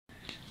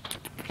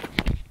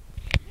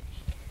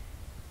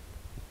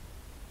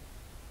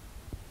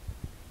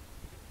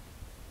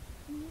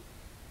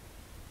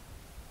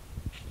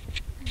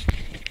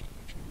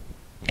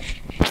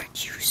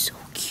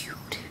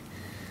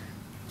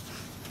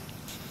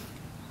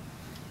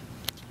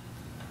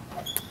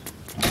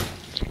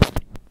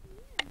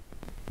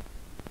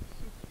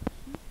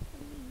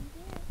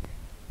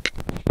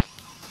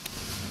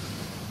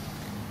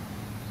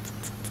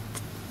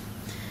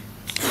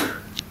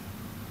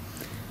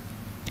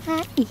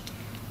Hi.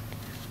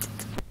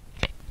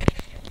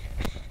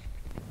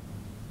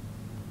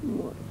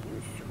 Oh,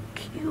 you're so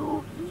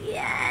cute.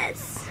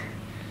 Yes.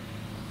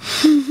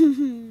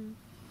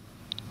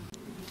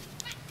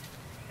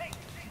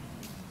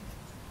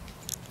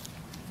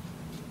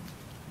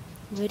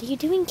 What are you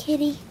doing,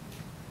 kitty?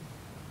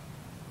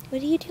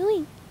 What are you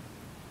doing?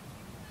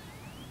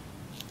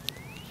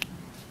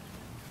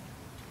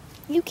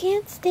 You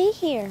can't stay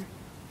here.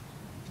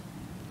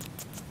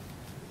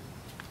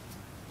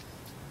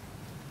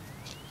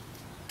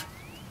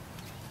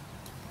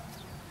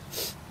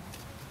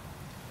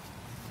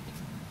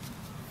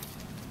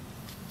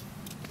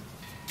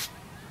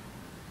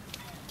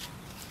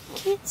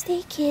 You can't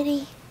stay,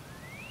 kitty.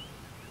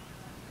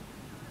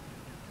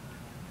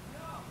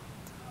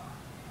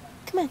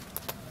 Come on.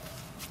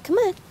 Come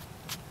on.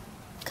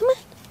 Come on.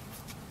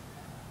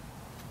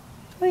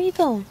 Where are you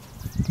going?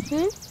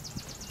 Hmm?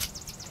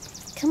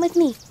 Come with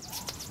me.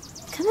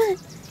 Come on.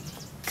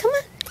 Come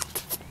on.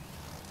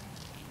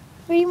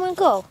 Where do you want to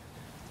go?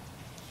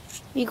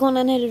 You going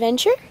on an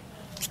adventure?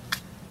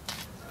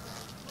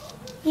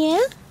 Yeah?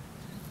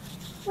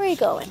 Where are you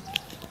going?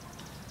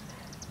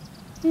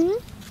 Hmm?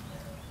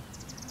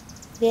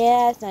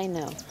 Yes, I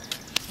know.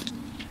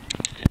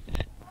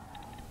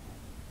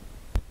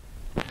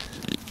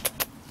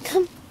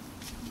 Come.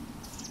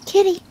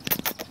 Kitty.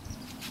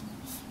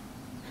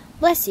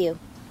 Bless you.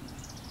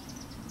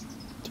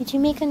 Did you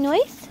make a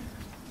noise?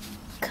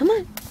 Come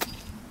on.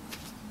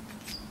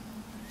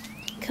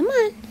 Come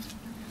on.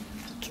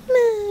 Come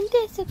on.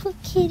 That's a good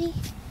kitty.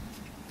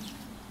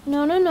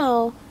 No, no,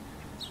 no.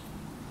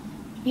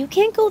 You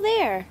can't go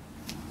there.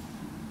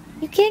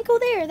 You can't go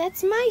there.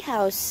 That's my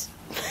house.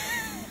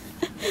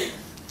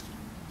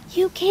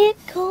 You can't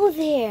go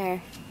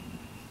there.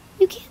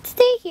 You can't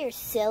stay here,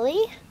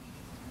 silly.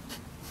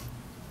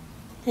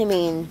 I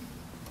mean,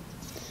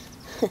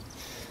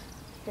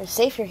 you're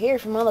safer here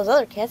from all those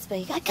other cats, but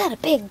I got a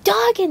big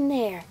dog in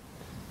there.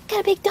 Got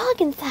a big dog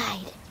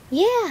inside.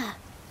 Yeah.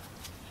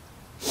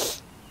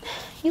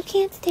 You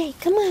can't stay.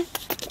 Come on.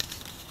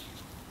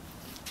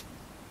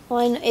 Well,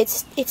 I know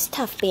it's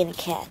tough being a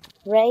cat,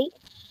 right?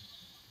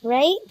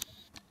 Right?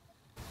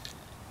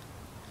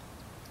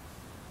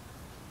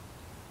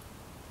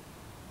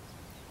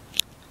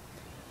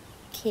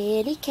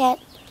 Kitty cat.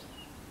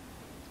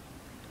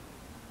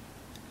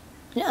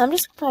 No, I'm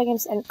just probably going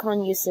to end up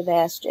calling you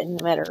Sebastian,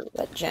 no matter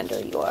what gender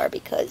you are,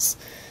 because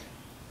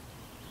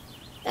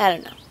I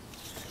don't know.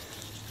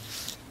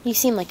 You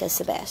seem like a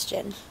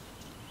Sebastian.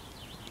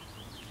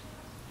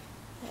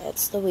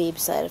 That's the weeb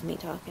side of me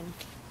talking.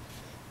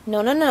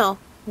 No, no, no.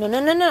 No, no,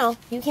 no, no.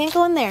 You can't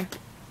go in there.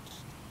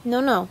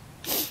 No, no.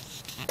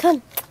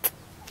 Come.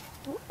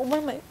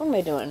 What am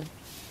I doing?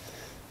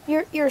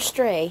 You're a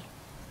stray.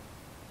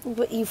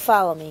 But you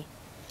follow me.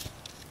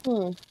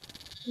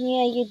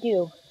 Yeah, you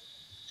do.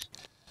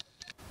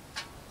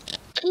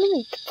 Come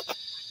on.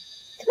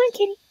 Come on,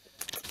 kitty.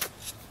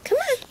 Come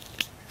on.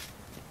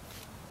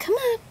 Come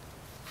on.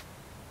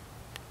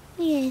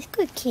 Yes,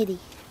 good kitty.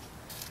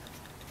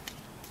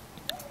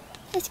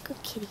 That's a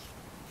good kitty.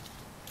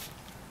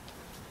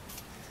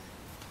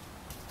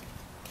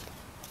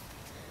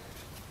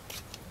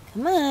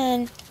 Come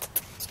on.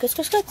 Scoot,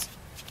 scoot, scoot.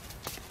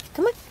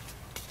 Come on.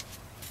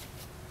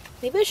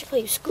 Maybe I should call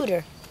you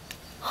Scooter.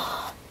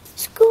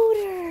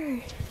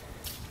 Scooter.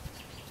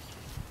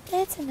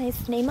 That's a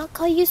nice name. I'll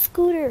call you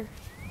Scooter.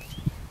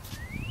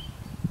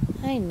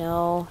 I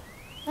know.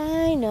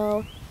 I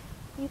know.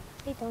 You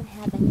probably don't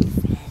have any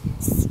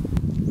friends.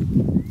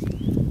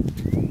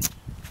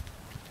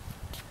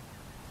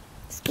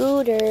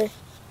 Scooter.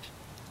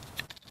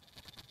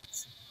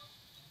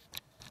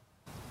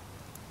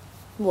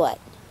 What?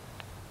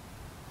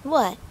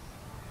 What?